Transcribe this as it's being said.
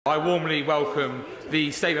I warmly welcome the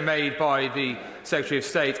statement made by the Secretary of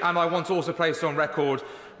State, and I want to also place on record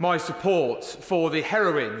my support for the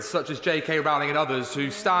heroines such as J.K. Rowling and others who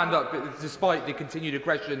stand up despite the continued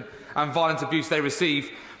aggression and violent abuse they receive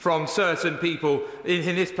from certain people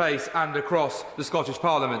in this place and across the Scottish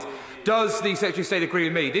Parliament. Does the Secretary of State agree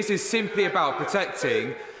with me? This is simply about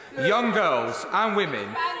protecting young girls and women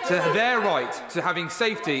to their right to having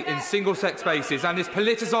safety in single-sex spaces, and this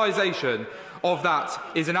politicisation of that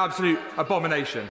is an absolute abomination.